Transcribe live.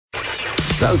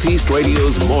South East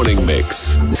Radio's morning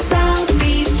mix. South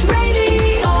East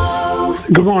Radio.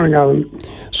 Good morning, Alan.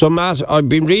 So, Matt, I've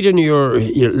been reading your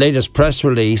latest press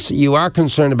release. You are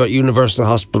concerned about University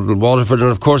Hospital Waterford,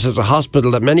 and of course it's a hospital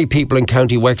that many people in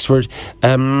County Wexford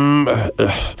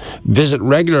visit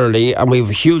regularly, and we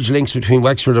have huge links between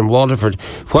Wexford and Waterford.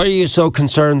 Why are you so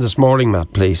concerned this morning,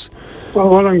 Matt, please? Well,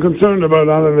 what I'm concerned about,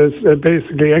 Alan, is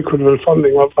basically equitable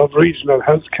funding of regional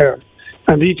healthcare.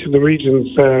 And each of the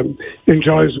regions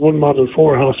enjoys one Model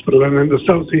 4 hospital, and in the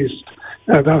southeast,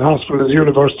 that hospital is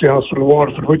University Hospital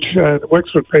Waterford, which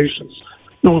Wexford patients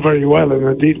know very well, and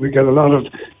indeed we get a lot of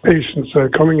patients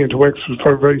coming into Wexford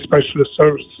for very specialist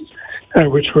services,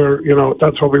 which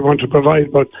that's what we want to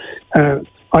provide. But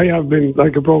I have been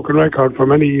like a broken record for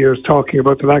many years talking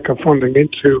about the lack of funding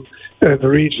into the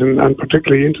region, and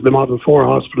particularly into the Model 4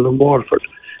 hospital in Waterford.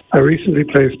 I recently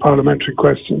placed parliamentary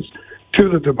questions to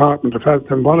the Department of Health,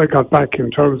 and what I got back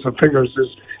in terms of figures is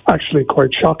actually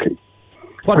quite shocking.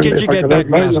 What did you get back,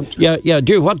 Matt? Yeah,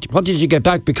 do. What did you get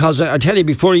back? Because I tell you,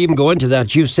 before you even go into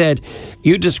that, you said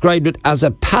you described it as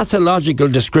a pathological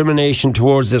discrimination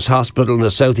towards this hospital and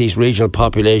the South East regional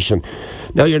population.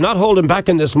 Now, you're not holding back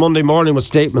in this Monday morning with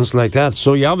statements like that,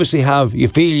 so you obviously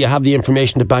feel you have the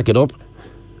information to back it up.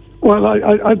 Well,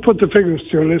 I put the figures to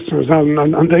your listeners,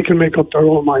 and they can make up their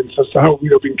own minds as to how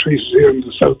we are being treated here in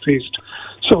the South East.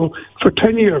 So, for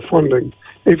 10-year funding,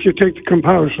 if you take the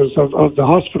comparators of the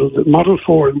hospital, the Model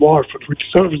 4 in Waterford, which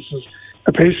services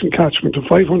a patient catchment of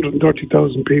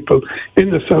 530,000 people in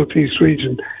the South East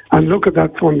region, and look at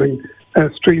that funding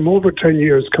stream over 10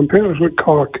 years, compare it with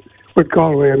Cork, with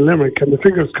Galway and Limerick, and the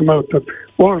figures come out that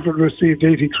Waterford received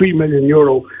 €83 million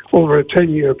over a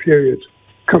 10-year period,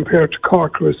 compared to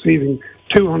Cork receiving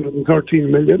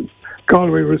 213 million,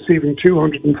 Galway receiving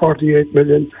 248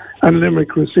 million, and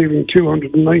Limerick receiving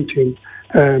 219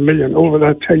 million over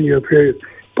that 10-year period.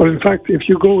 But in fact, if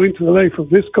you go into the life of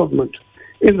this government,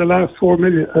 in the last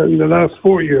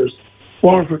 4 years,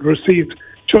 Waterford received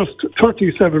just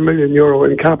 €37 million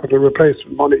in capital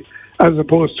replacement money, as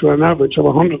opposed to an average of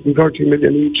 130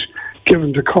 million each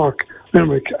given to Cork,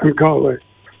 Limerick and Galway.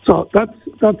 So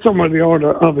that's somewhere the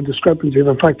order of a discrepancy of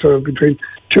a factor of between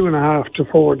 2.5 to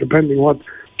 4, depending what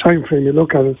time frame you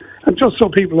look at it. And just so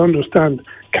people understand,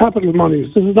 capital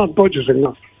monies, this is not budgeting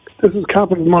now. This is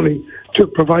capital money to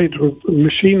provide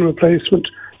machine replacement,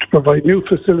 to provide new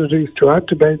facilities, to add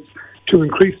to beds, to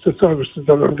increase the services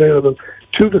that are available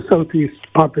to the South East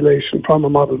population from a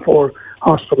Model 4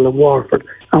 hospital in Waterford.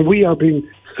 And we are being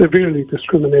severely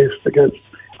discriminated against.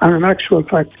 And in actual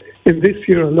fact, in this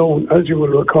year alone, as you will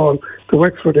recall, the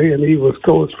Wexford A&E was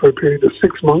closed for a period of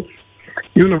 6 months.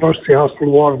 University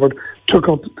Hospital Waterford took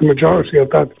up the majority of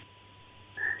that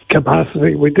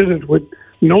capacity. We did it with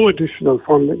no additional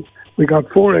funding. We got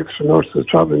 4 extra nurses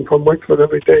travelling from Wexford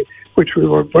every day, which we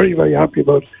were very, very happy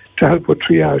about, to help with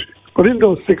triage. But in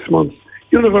those 6 months,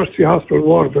 University Hospital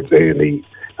Waterford's A&E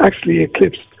actually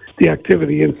eclipsed the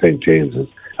activity in St James's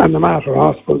and the Mater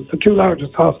hospitals, the 2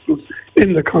 largest hospitals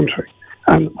in the country.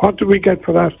 And what do we get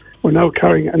for that? We're now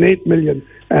carrying an 8 million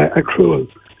accrual,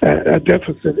 a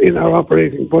deficit in our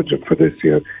operating budget for this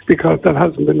year, because that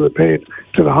hasn't been repaid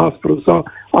to the hospital. So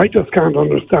I just can't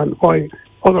understand why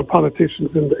other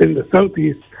politicians in the South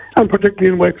East, and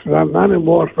particularly in Wexford and in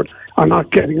Waterford, are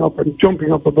not getting up and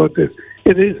jumping up about this.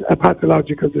 It is a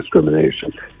pathological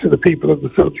discrimination to the people of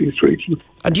the South East region.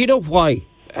 And do you know why?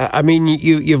 I mean,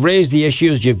 you've raised the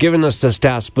issues, you've given us the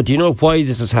stats, but do you know why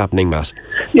this is happening, Matt?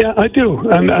 Yeah, I do,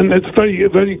 and it's very,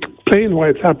 very plain why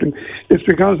it's happening. It's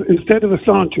because instead of a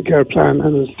Sláinte care plan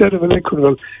and instead of an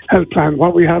equitable health plan,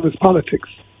 what we have is politics.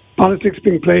 Politics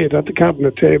being played at the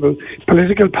cabinet table,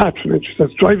 political patronage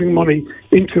that's driving money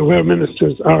into where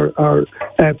ministers are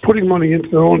putting money into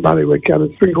their own bailiwick, and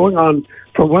it's been going on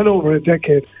for well over a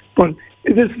decade. But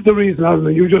this is the reason,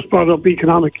 Alan, you just brought up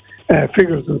economic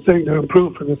figures and saying they're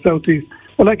improved for the South East.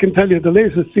 Well, I can tell you the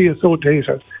latest CSO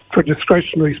data for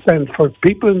discretionary spend for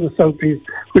people in the South East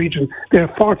region, they have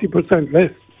 40%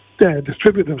 less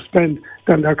distributive spend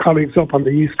than their colleagues up on the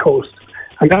East Coast.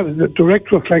 And that is a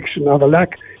direct reflection of a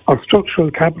lack of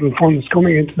structural capital funds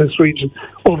coming into this region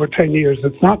over 10 years.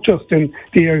 It's not just in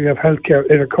the area of healthcare,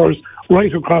 it occurs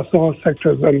right across all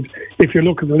sectors. And if you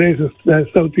look at the latest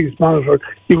South East Monitor,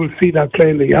 you will see that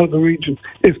plainly, how the region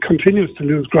continues to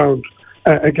lose ground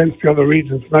against the other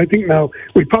regions. And I think now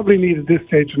we probably need at this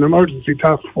stage an emergency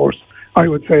task force, I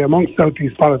would say, amongst South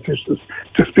East politicians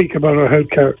to speak about our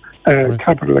healthcare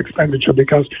capital expenditure,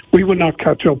 because we will not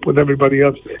catch up with everybody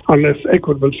else unless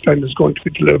equitable spend is going to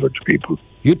be delivered to people.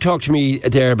 You talked to me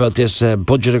there about this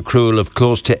budget accrual of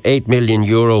close to €8 million,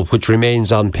 which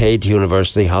remains unpaid to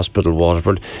University Hospital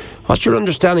Waterford. What's your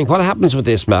understanding? What happens with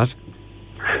this, Matt?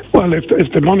 Well,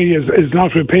 if the money is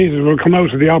not repaid, it will come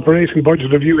out of the operating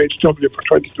budget of UHW for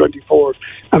 2024,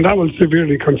 and that will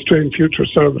severely constrain future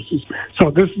services. So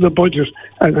this is a budget,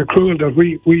 an accrual that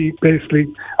we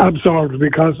basically absorbed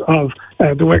because of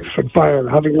the Wexford fire.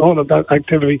 Having all of that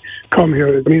activity come here,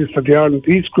 it means that the Ireland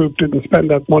East Group didn't spend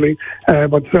that money,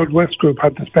 but South West Group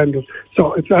had to spend it.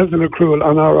 So it's as an accrual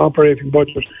on our operating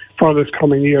budget for this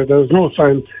coming year. There's no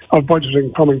sign of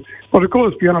budgeting coming. But it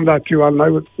goes beyond that, too, and I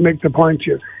would make the point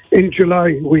here. In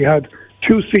July, we had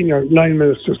two senior line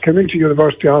ministers come into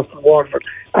University Hospital Waterford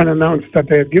and announced that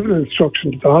they had given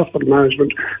instruction to the hospital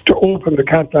management to open the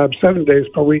cath lab 7 days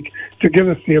per week to give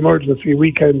us the emergency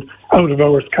weekend out of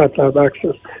hours cath lab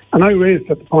access. And I raised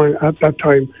at that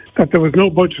time that there was no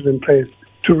budget in place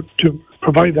to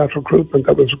provide that recruitment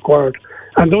that was required.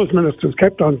 And those ministers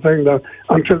kept on saying that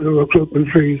until the recruitment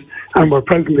freeze, and we're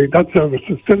presently, that service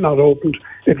is still not opened.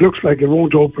 It looks like it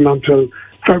won't open until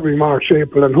February, March,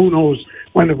 April, and who knows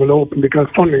when it will open, because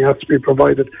funding has to be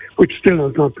provided, which still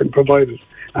has not been provided.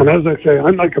 And as I say,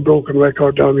 I'm like a broken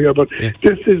record down here, but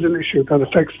this is an issue that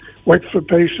affects Wexford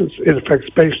patients, it affects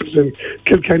patients in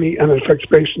Kilkenny, and it affects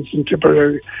patients in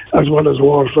Tipperary as well as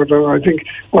Waterford. And I think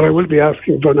what I will be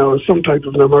asking for now is some type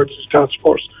of an emergency task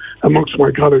force amongst my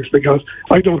colleagues, because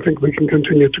I don't think we can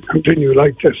continue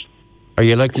like this. Are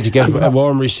you likely to get a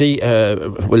warm receipt?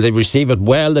 Will they receive it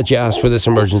well that you asked for this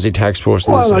emergency task force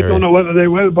in this area? Well, I don't know whether they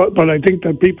will, but I think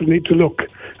that people need to look.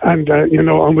 And,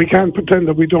 and we can't pretend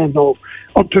that we don't know.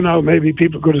 Up to now, maybe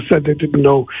people could have said they didn't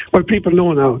know. Well, people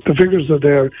know now. The figures are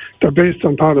there. They're based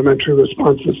on parliamentary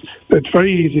responses. It's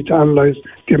very easy to analyse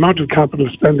the amount of capital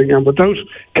spending. And without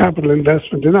capital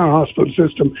investment in our hospital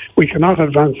system, we cannot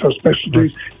advance our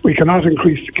specialties. We cannot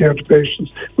increase the care to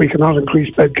patients. We cannot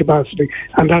increase bed capacity.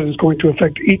 And that is going to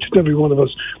affect each and every one of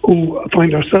us who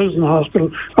find ourselves in the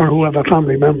hospital or who have a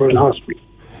family member in hospital.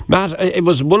 Matt, it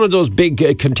was one of those big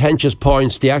contentious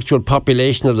points, the actual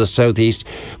population of the South East.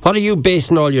 What are you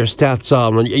basing all your stats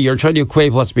on? When you're trying to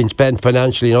equate what's been spent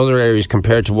financially in other areas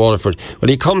compared to Waterford, when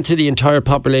you come to the entire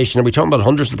population, are we talking about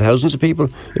hundreds of thousands of people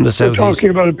in the South East? We're talking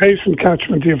about a patient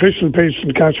catchment. The official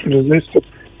patient catchment is listed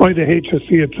by the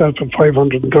HSE itself at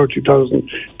 530,000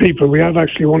 people. We have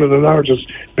actually one of the largest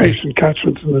patient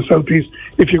catchments in the South East.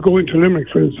 If you go into Limerick,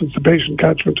 for instance, the patient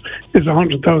catchment is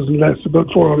 100,000 less,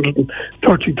 about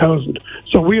 430,000.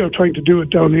 So we are trying to do it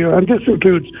down here, and this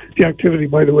includes the activity,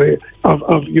 by the way,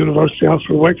 of University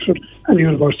Hospital Wexford and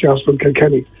University Hospital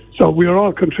Kilkenny. So we are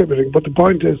all contributing, but the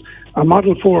point is a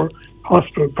Model 4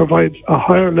 hospital provides a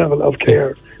higher level of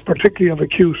care, particularly of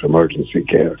acute emergency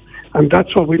care. And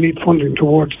that's what we need funding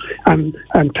towards. And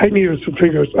 10 years of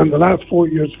figures, and the last 4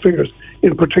 years' figures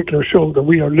in particular, show that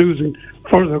we are losing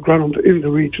further ground in the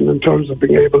region in terms of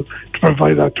being able to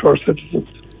provide that to our citizens.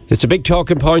 It's a big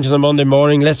talking point on a Monday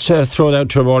morning. Let's throw it out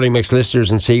to our Morning Mix listeners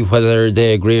and see whether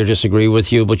they agree or disagree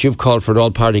with you. But you've called for an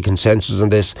all-party consensus on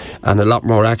this and a lot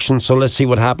more action. So let's see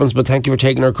what happens. But thank you for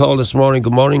taking our call this morning.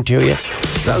 Good morning to you.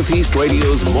 South East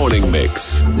Radio's Morning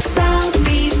Mix.